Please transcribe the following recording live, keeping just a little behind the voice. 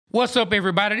What's up,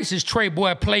 everybody? This is Trey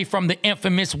Boy Play from the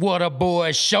infamous Water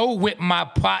Boy Show with my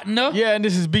partner. Yeah, and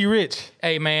this is B Rich.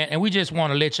 Hey, man, and we just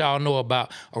want to let y'all know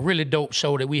about a really dope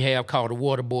show that we have called the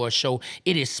Water Boy Show.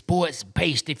 It is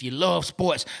sports-based. If you love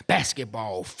sports,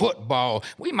 basketball, football,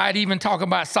 we might even talk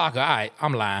about soccer. All right,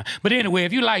 I'm lying. But anyway,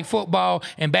 if you like football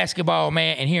and basketball,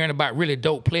 man, and hearing about really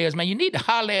dope players, man, you need to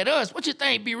holler at us. What you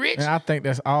think, B Rich? Man, I think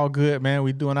that's all good, man.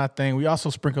 We doing our thing. We also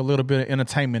sprinkle a little bit of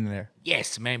entertainment in there.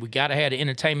 Yes, man, we got to have the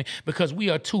entertainment because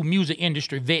we are two music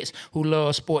industry vets who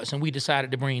love sports, and we decided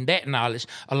to bring that knowledge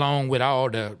along with all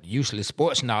the useless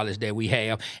sports knowledge that we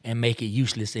have and make it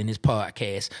useless in this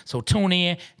podcast. So tune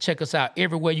in, check us out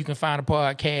everywhere you can find a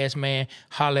podcast, man.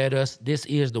 Holler at us. This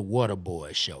is the Water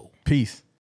Boy Show. Peace.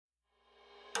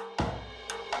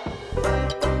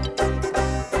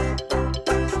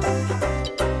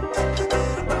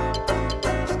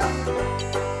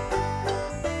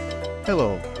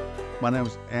 Hello. My name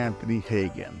is Anthony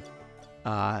Hagen.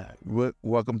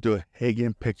 Welcome to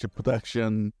Hagen Picture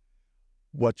Production,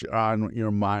 What's on Your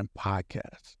Mind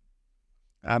podcast.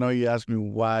 I know you asked me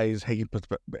why is Hagen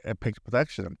Picture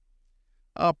Production?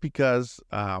 Because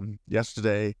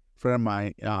yesterday, a friend of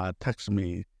mine texted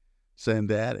me saying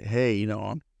that, hey,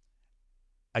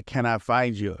 I cannot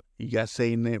find you. You got the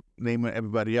same name of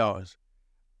everybody else.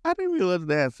 I didn't realize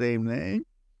they had the same name.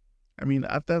 I mean,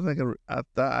 I thought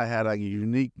I had like a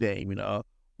unique name,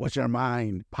 What's Your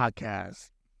Mind podcast.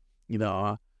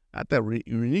 I thought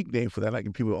unique name for that.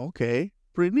 Like people, okay,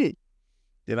 pretty neat.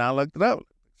 Then I looked it up.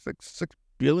 6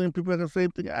 billion people have the same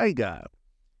thing I got.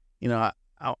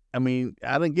 I mean,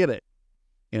 I didn't get it.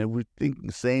 We think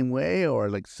the same way or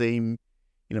like same,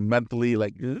 mentally,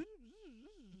 like,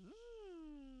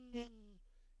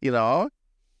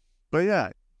 But yeah,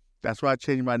 that's why I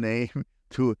changed my name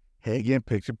to Hagen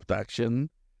Picture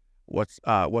Production, What's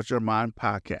Your Mind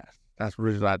podcast. That's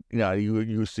really not,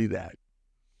 you see that.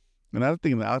 Another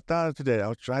thing, I thought today, I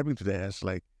was driving today, I was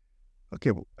like,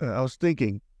 okay, I was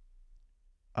thinking,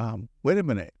 wait a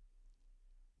minute,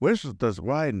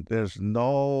 there's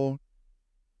no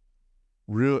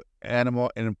real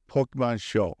animal in a Pokemon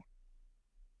show?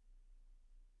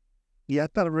 Yeah, I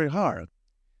thought it really hard.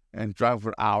 And driving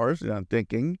for hours, and I'm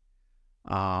thinking,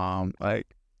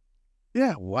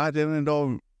 yeah, why didn't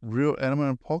know real animal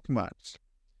in Pokemons?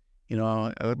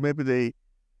 Maybe they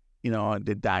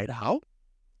died out,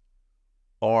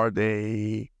 or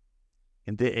they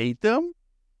ate them.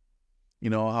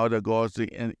 How that goes,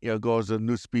 and goes a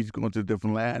new species going to a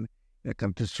different land, and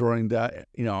kind of destroying that,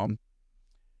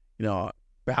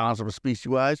 balance of a species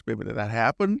wise. Maybe that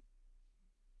happened.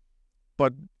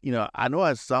 But I know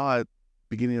I saw it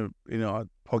beginning of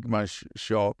Pokemon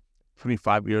show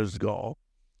 25 years ago.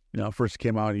 First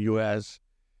came out in the U.S.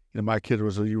 My kid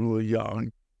was really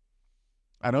young.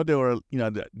 I know they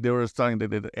were starting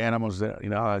the animals there,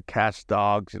 cats,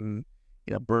 dogs, and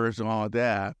birds and all of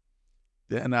that.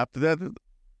 Then after that,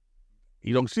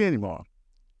 you don't see anymore.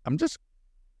 I'm just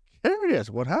curious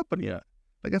what happened here.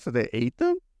 Like I said, they ate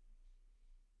them.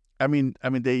 I mean,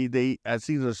 they I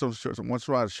see there's once in a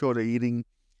while show they're eating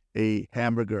a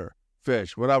hamburger,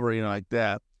 fish, whatever, like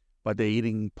that. But they're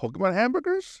eating Pokemon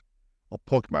hamburgers or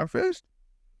Pokemon fish.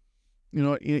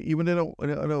 Even in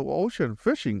the ocean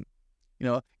fishing.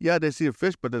 Yeah, they see a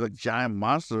fish, but they're like giant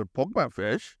monster Pokemon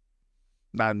fish,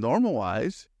 not normal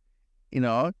wise.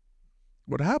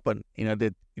 What happened? They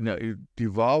it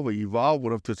evolved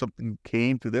what if something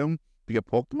came to them to get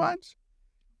Pokemons?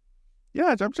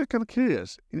 Yeah, I'm just kind of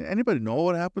curious. Anybody know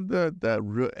what happened to that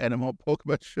real animal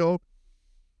Pokemon show?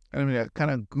 I mean, a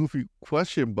kind of goofy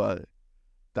question, but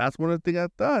that's one of the things I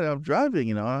thought. I'm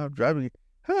driving,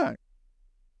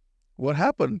 what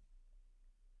happened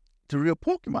to real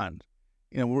Pokemon?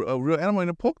 A real animal in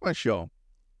a Pokemon show.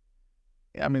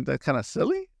 I mean, that's kind of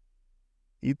silly.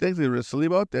 You think they're really silly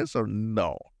about this or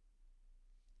no?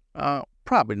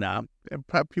 Probably not. And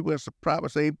probably people have probably the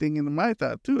same thing in my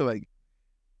thought too. Like,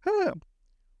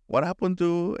 what happened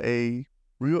to a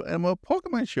real animal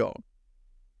Pokemon show?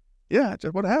 Yeah,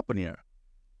 just what happened here?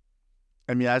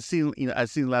 I mean, I've seen a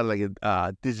lot of like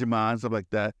Digimon, stuff like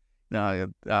that.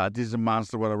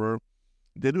 Digimonster, whatever.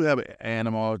 They do have an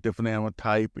animal, different animal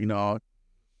type,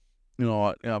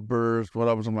 birds,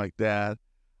 whatever, something like that.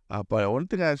 But one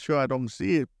thing I don't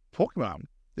see is Pokemon.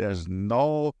 There's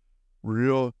no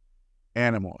real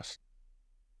animals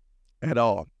at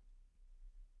all.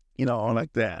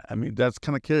 Like that. I mean, that's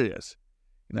kind of curious.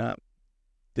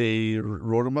 They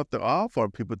wrote them up there off, or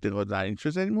people think they're not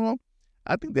interested anymore.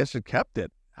 I think they should have kept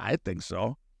it. I think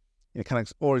so.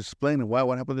 Or explain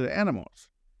what happened to the animals.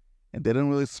 And they didn't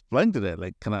really explain to that,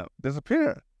 like kind of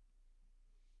disappear.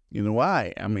 You know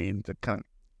why? I mean, they kind of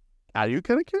Are you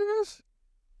kind of curious?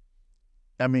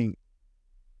 I mean,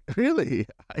 really,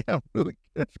 I am really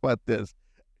curious about this.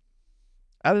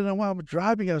 I don't know why I'm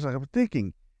driving. I'm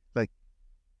thinking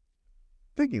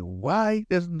why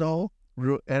there's no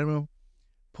real animal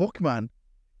Pokemon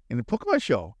in the Pokemon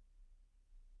show.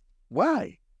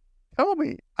 Why? Tell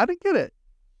me. I didn't get it.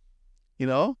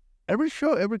 Every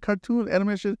show, every cartoon,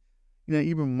 animation,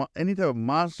 even any type of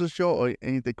monster show or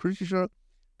anything creature show,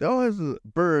 they always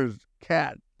birds,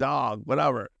 cat, dog,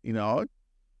 whatever,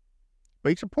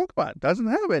 But each Pokemon doesn't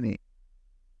have any.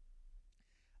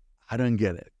 I don't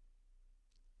get it.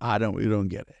 We don't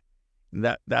get it.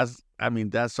 That's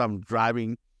I'm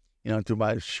driving, to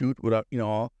my shoot without,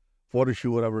 photo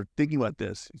shoot, whatever, thinking about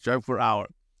this. Driving for an hour.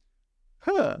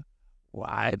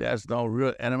 Why there's no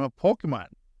real animal Pokemon?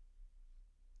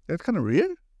 That's kind of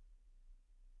weird.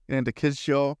 And the kids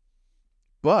show,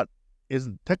 but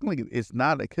technically it's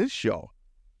not a kids show.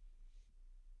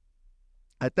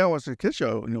 I thought it was a kids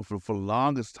show, for the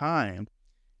longest time,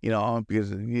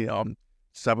 because 7+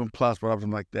 or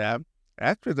something like that.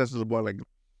 Actually, that's more like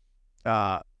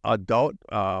adult,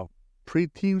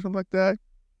 preteen, something like that.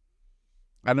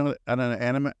 I know at an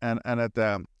anime and at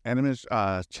the anime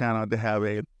channel they have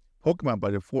a Pokemon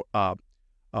by the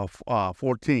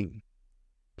 14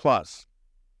 plus,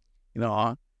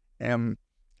 and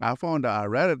I found out I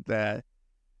read it that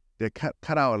they cut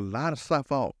out a lot of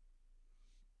stuff out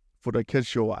for the kids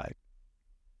show, like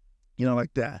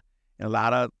that, and a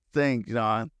lot of things,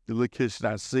 the little kids should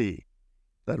not see.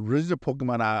 The original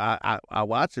Pokemon, I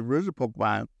watched the original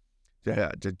Pokemon,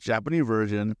 the Japanese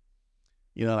version,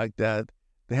 like that.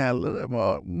 They had a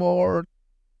little more,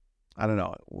 I don't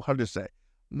know, how to say,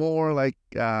 more like,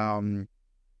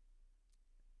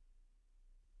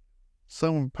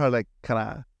 some part like kind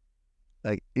of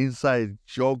like inside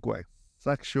joke, like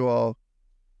sexual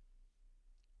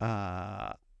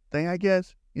thing, I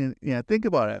guess. Think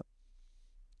about it.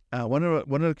 One of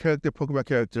the Pokemon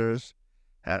characters,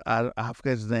 I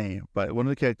forget his name, but one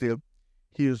of the characters,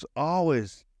 he was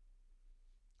always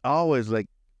like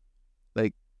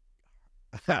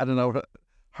I don't know,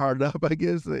 hard up, I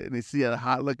guess. And they see a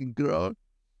hot looking girl,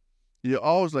 you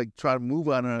always like try to move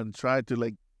on her and try to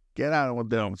like get out with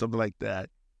them, something like that.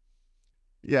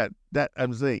 Yeah, that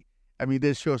I'm saying. I mean,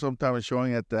 this show sometimes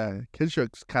showing at the kids show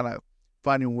kind of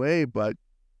funny way, but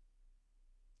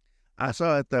I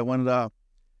saw at the one of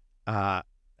the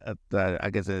I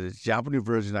guess the Japanese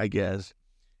version, I guess,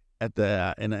 in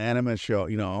the anime show,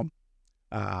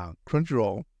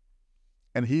 Crunchyroll,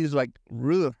 and he's like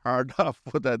really hard up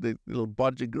with that little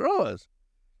bunch of girls,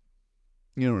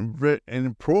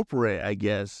 inappropriate, I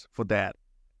guess, for that,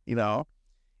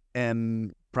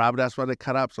 and probably that's why they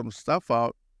cut up some stuff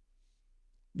out,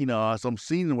 some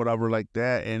scene or whatever like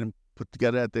that, and put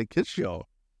together at the kids show.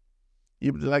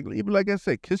 Even like I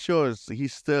said, kids show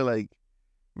he's still like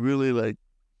really like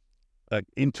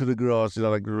into the girls,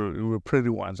 like real pretty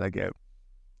ones, I guess,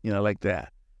 like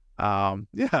that.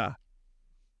 Yeah.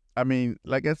 I mean,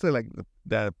 like I said, like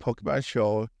the Pokemon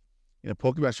show,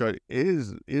 Pokemon show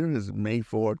is made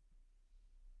for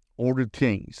older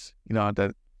teens,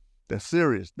 the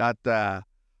series, not the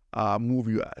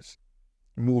movie.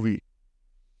 The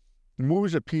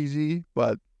movies are PG,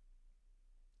 but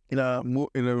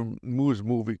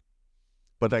movie,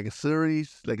 but like a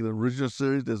series, like the original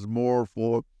series, is more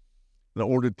for the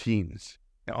older teens,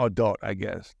 adult, I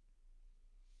guess.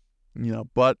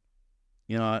 But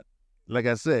like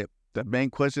I said, the main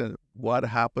question is what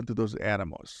happened to those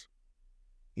animals?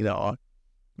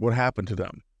 What happened to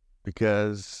them?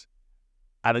 Because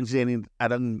I didn't see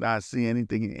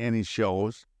anything in any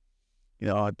shows,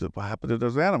 what happened to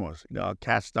those animals,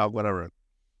 cats, dog, whatever.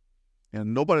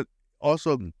 And nobody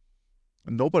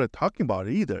talking about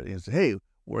it either. Is, hey,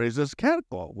 where is this cat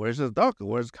go? Where's this dog go?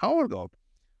 Where's cow go?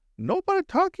 Nobody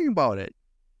talking about it.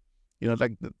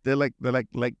 Like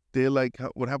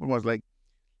what happened was like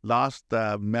lost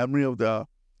the memory of the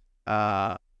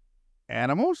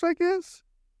animals, I guess.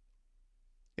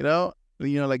 Like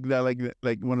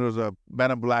one of those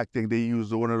Men in Black thing. They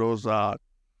used one of those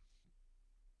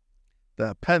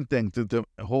the pen thing to the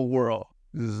whole world,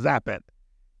 zap it.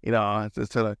 They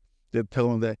tell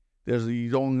them that you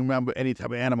don't remember any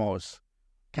type of animals,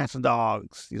 cats and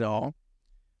dogs.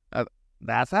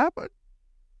 That's happened.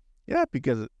 Yeah,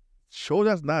 because show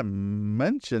does not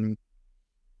mention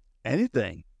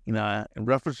anything, in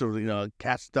reference to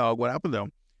cats, dog, what happened to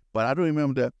them. But I don't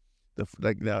remember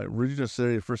the original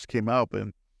series first came out,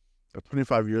 and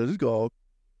 25 years ago,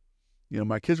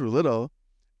 my kids were little.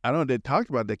 I know they talked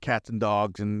about the cats and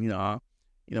dogs, and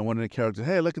one of the characters,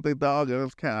 hey, look at the dog,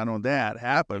 and cat. I know that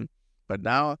happened, but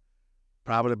now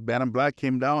probably Man in Black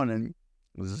came down and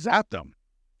zapped them.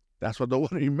 That's what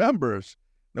nobody remembers.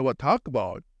 No one talk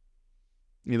about.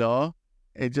 You know,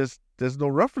 it just, there's no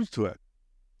reference to it.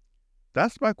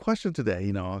 That's my question today,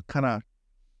 you know, kind of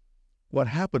what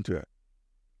happened to it.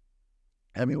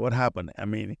 I mean, what happened? I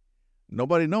mean,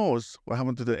 nobody knows what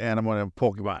happened to the animal in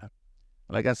Pokemon.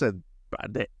 Like I said,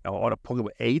 all the Pokemon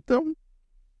ate them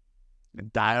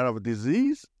and died of a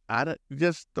disease.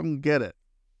 Just don't get it.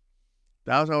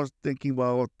 That was what I was thinking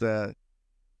about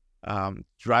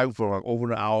driving for like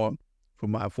over an hour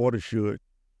from my photo shoot.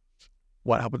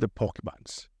 What happened to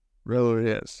Pokemons? Really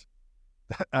it is.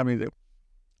 I mean,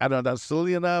 I don't know, that's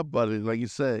silly enough, but like you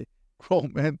say,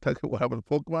 grown man talking what happened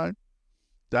to Pokemon.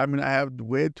 I mean, I have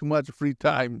way too much free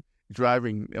time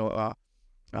driving,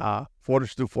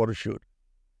 photo shoot.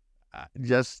 I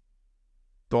just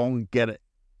don't get it.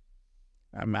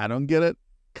 I mean, I don't get it.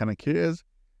 Kind of curious.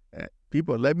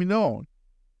 People, let me know.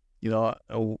 You know,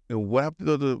 what happened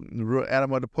to the real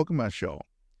animal at the Pokemon show?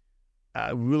 I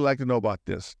really like to know about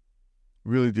this.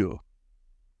 Really do.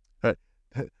 All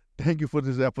right. Thank you for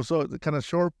this episode. It's kind of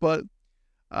short, but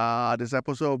this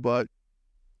episode, but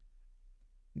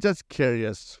just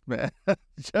curious, man.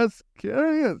 Just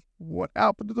curious. What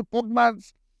happened to the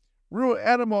Pokemon's real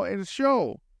animal in the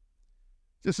show?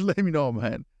 Just let me know,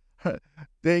 man.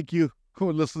 Thank you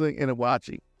for listening and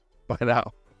watching. Bye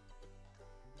now.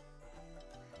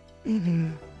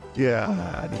 Yeah,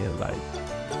 I need a life.